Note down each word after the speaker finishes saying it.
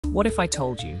What if I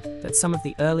told you that some of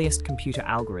the earliest computer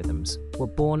algorithms were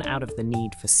born out of the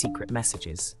need for secret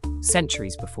messages,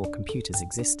 centuries before computers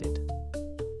existed?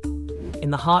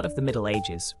 In the heart of the Middle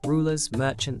Ages, rulers,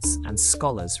 merchants, and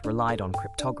scholars relied on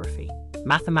cryptography,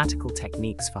 mathematical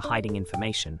techniques for hiding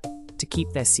information, to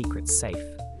keep their secrets safe.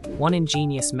 One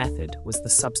ingenious method was the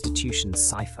substitution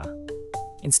cipher.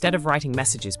 Instead of writing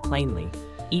messages plainly,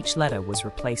 each letter was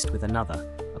replaced with another,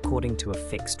 according to a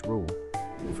fixed rule.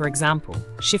 For example,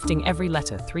 shifting every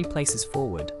letter 3 places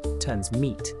forward turns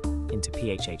meat into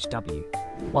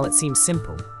PHHW. While it seems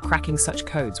simple, cracking such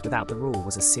codes without the rule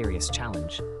was a serious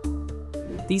challenge.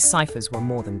 These ciphers were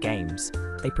more than games.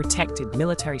 They protected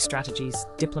military strategies,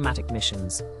 diplomatic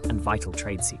missions, and vital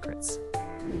trade secrets.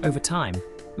 Over time,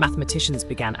 mathematicians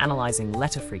began analyzing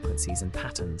letter frequencies and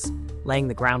patterns, laying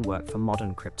the groundwork for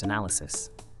modern cryptanalysis.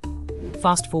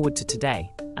 Fast forward to today,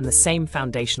 and the same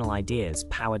foundational ideas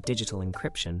power digital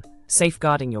encryption,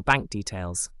 safeguarding your bank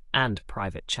details, and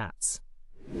private chats.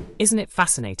 Isn't it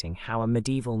fascinating how a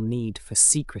medieval need for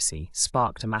secrecy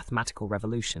sparked a mathematical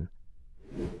revolution?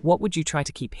 What would you try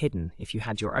to keep hidden if you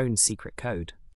had your own secret code?